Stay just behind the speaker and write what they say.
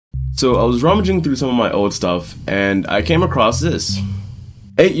So I was rummaging through some of my old stuff and I came across this.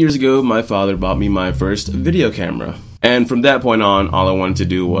 8 years ago, my father bought me my first video camera. And from that point on, all I wanted to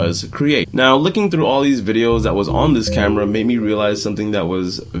do was create. Now, looking through all these videos that was on this camera made me realize something that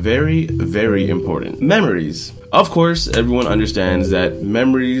was very, very important. Memories. Of course, everyone understands that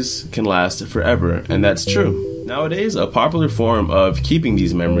memories can last forever, and that's true. Nowadays, a popular form of keeping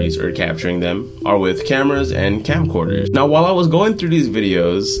these memories or capturing them are with cameras and camcorders. Now, while I was going through these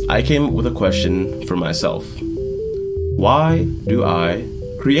videos, I came up with a question for myself. Why do I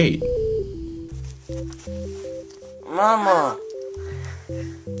create? Mom.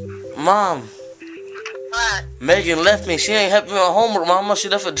 What? Megan left me. She ain't helping me on homework, Mama. She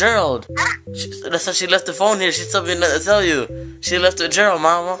left with Gerald. That's how she left the phone here. She told me not to tell you. She left with Gerald,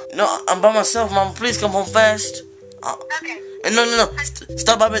 Mama. No, I'm by myself, Mama. Please come home fast. Okay. And no.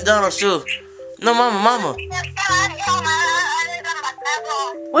 Stop by McDonald's, too. No, Mama.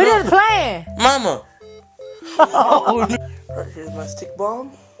 We just playing. Mama. Oh, no. Right, here's my stick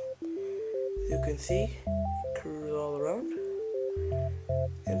bomb. You can see, curls all around.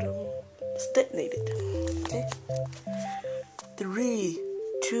 And it's detonated. Okay. 3,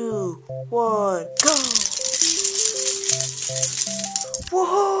 2, 1, go!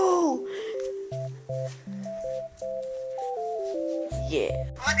 Whoa! Yeah.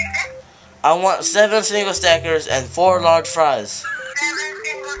 What is it? I want 7 single stackers and 4 large fries. 7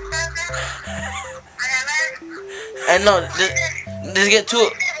 single burgers. And no, just get 2.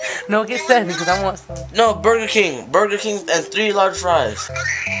 No, get 7 because I want some. No, Burger King and 3 large fries.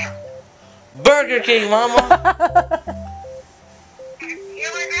 Burger King, Mama.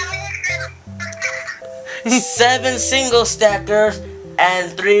 7 single stackers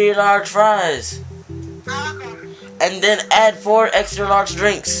and 3 large fries. And then add 4 extra large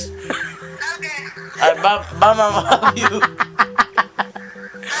drinks. Alright, bye, Mama. I love you.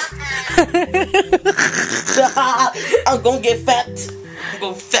 I'm gonna get fat. I'm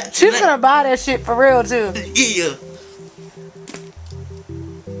gonna fat She's tonight. gonna buy that shit for real too. Yeah.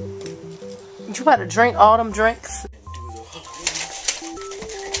 You about to drink all them drinks?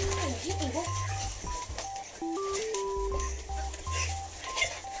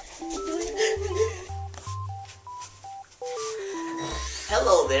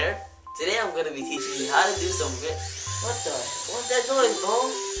 Hello there. Today I'm gonna be teaching you how to do some good. What's that noise,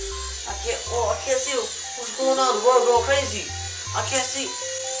 bro? I can't see what's going on. The world going crazy. I can't see.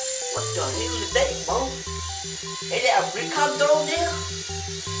 What the hell is that, bro? Hey, that a helicopter on there?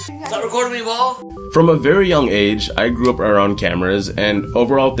 Stop recording me, bro. From a very young age, I grew up around cameras and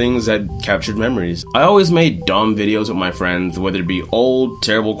overall things that captured memories. I always made dumb videos with my friends, whether it be old,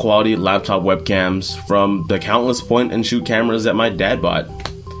 terrible quality laptop webcams from the countless point and shoot cameras that my dad bought.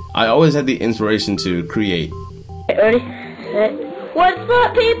 I always had the inspiration to create. Ready? What's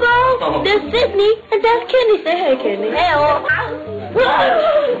up, people? This is Sydney, and that's Kenny. Say hey, Kenny. Hey, ow.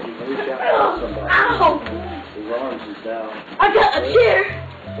 Ow. I got a chair.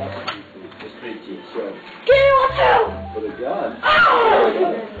 Kenny, what's up? Ow.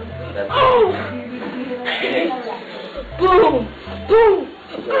 Oh. Boom. Boom.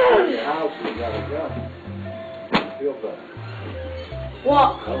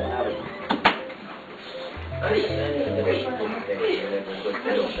 What?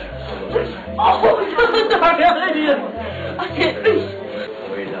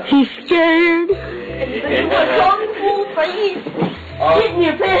 He's scared. Get in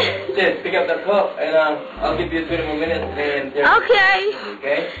your bed. Just pick up the cup and I'll give you 20 more minutes and Okay.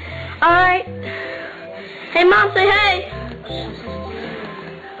 Okay? Alright. Hey, Mom, say hey.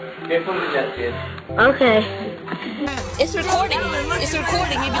 Careful with that, kid. Okay. It's recording. It's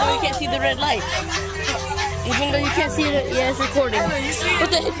recording, even though you can't see the red light. Even though you can't see it, yeah, it's recording. What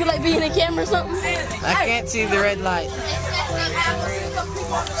the heck, you like being in a camera or something? I can't see the red light.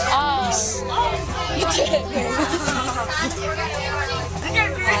 You did.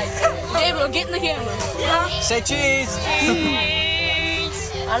 Gabriel, get in the camera. Say cheese.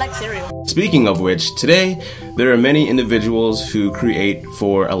 I like cereal. Speaking of which, today, there are many individuals who create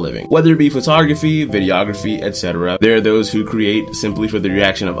for a living. Whether it be photography, videography, etc. There are those who create simply for the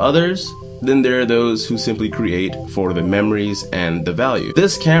reaction of others. Then there are those who simply create for the memories and the value.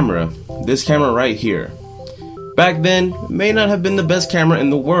 This camera right here, back then may not have been the best camera in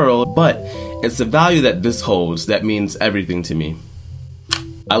the world, but it's the value that this holds that means everything to me.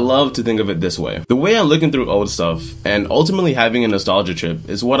 I love to think of it this way. The way I'm looking through old stuff and ultimately having a nostalgia trip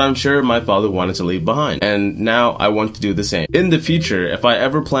is what I'm sure my father wanted to leave behind, and now I want to do the same. In the future, if I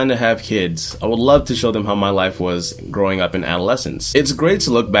ever plan to have kids, I would love to show them how my life was growing up in adolescence. It's great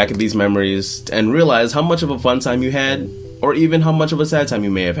to look back at these memories and realize how much of a fun time you had, or even how much of a sad time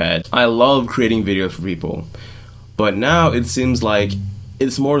you may have had. I love creating videos for people, but now it seems like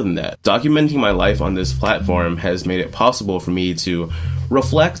it's more than that. Documenting my life on this platform has made it possible for me to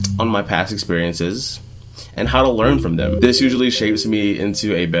reflect on my past experiences and how to learn from them. This usually shapes me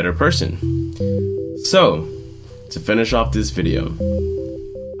into a better person. So, to finish off this video,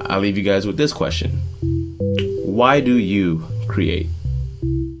 I'll leave you guys with this question. Why do you create?